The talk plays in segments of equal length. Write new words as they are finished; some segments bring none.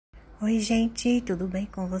Oi, gente, tudo bem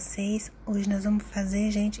com vocês? Hoje nós vamos fazer,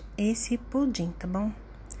 gente, esse pudim, tá bom?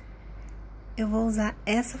 Eu vou usar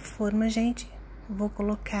essa forma, gente. Vou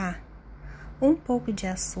colocar um pouco de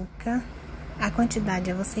açúcar. A quantidade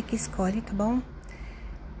é você que escolhe, tá bom?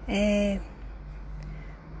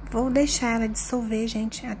 Vou deixar ela dissolver,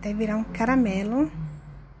 gente, até virar um caramelo.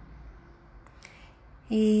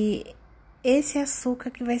 E esse açúcar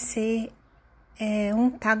que vai ser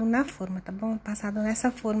untado na forma, tá bom? Passado nessa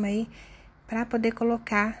forma aí, pra poder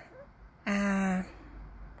colocar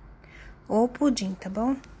o pudim, tá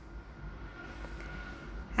bom?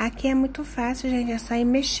 Aqui é muito fácil, gente, é só ir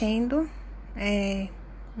mexendo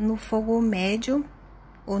no fogo médio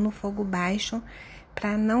ou no fogo baixo,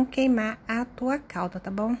 pra não queimar a tua calda, tá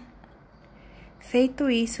bom? Feito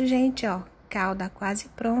isso, gente, ó, calda quase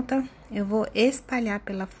pronta, eu vou espalhar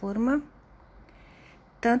pela forma,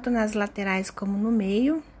 tanto nas laterais como no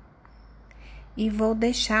meio, e vou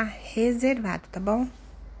deixar reservado, tá bom?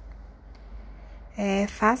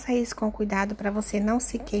 Faça isso com cuidado para você não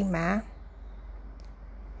se queimar,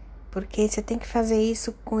 porque você tem que fazer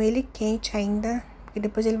isso com ele quente ainda, porque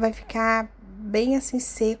depois ele vai ficar bem assim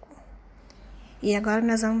seco. E agora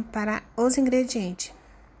nós vamos para os ingredientes.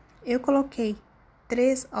 Eu coloquei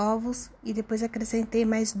 3 ovos e depois acrescentei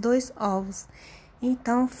mais 2 ovos,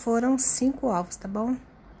 então foram 5 ovos, tá bom?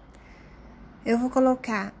 Eu vou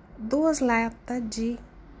colocar 2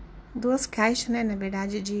 caixas, né, na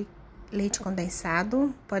verdade, de leite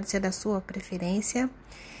condensado, pode ser da sua preferência.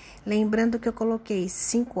 Lembrando que eu coloquei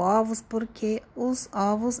 5 ovos, porque os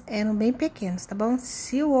ovos eram bem pequenos, tá bom?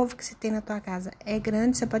 Se o ovo que você tem na tua casa é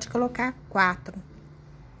grande, você pode colocar 4.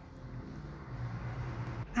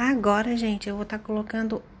 Agora, gente, eu vou estar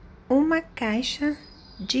colocando uma caixa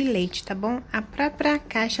de leite, tá bom? A própria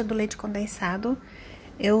caixa do leite condensado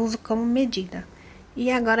eu uso como medida.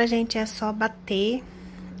 E agora, gente, é só bater.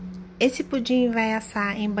 Esse pudim vai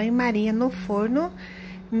assar em banho-maria no forno.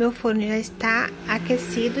 Meu forno já está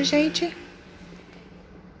aquecido, gente.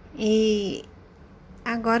 E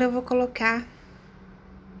agora eu vou colocar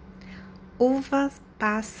uvas,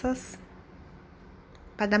 passas,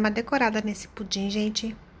 para dar uma decorada nesse pudim,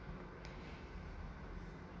 gente.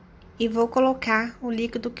 E vou colocar o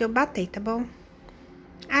líquido que eu batei, tá bom?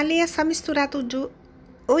 Ali é só misturar tudo.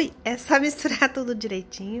 É só misturar tudo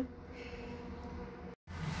direitinho.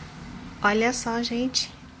 Olha só, gente.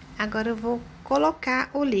 Agora eu vou colocar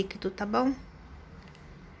o líquido, tá bom?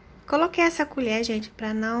 Coloquei essa colher, gente,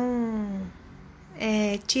 pra não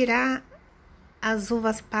tirar as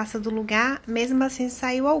uvas passas do lugar. Mesmo assim,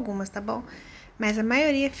 saiu algumas, tá bom? Mas a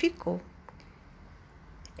maioria ficou.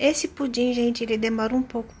 Esse pudim, gente, ele demora um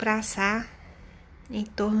pouco pra assar. Em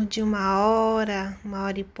torno de 1 hora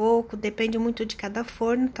e pouco, depende muito de cada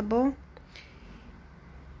forno, tá bom?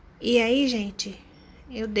 E aí, gente,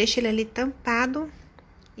 eu deixo ele ali tampado,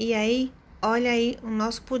 e aí, olha aí o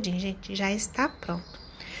nosso pudim, gente, já está pronto.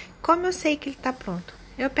 Como eu sei que ele tá pronto?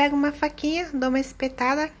 Eu pego uma faquinha, dou uma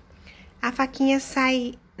espetada, a faquinha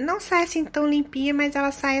sai, não sai assim tão limpinha, mas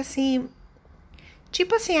ela sai assim,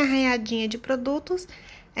 tipo assim, arranhadinha de produtos,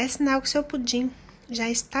 é sinal que o seu pudim já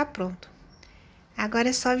está pronto. Agora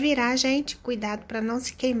é só virar, gente, cuidado para não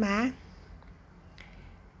se queimar.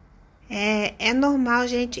 É normal,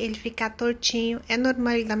 gente, ele ficar tortinho, é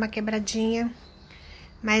normal ele dar uma quebradinha.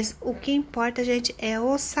 Mas o que importa, gente, é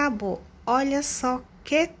o sabor. Olha só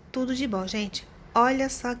que tudo de bom, gente. Olha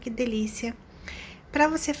só que delícia. Para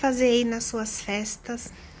você fazer aí nas suas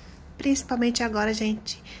festas, principalmente agora,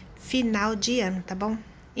 gente, final de ano, tá bom?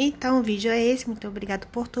 Então, o vídeo é esse. Muito obrigado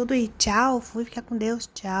por tudo e tchau. Fui ficar com Deus.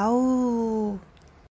 Tchau.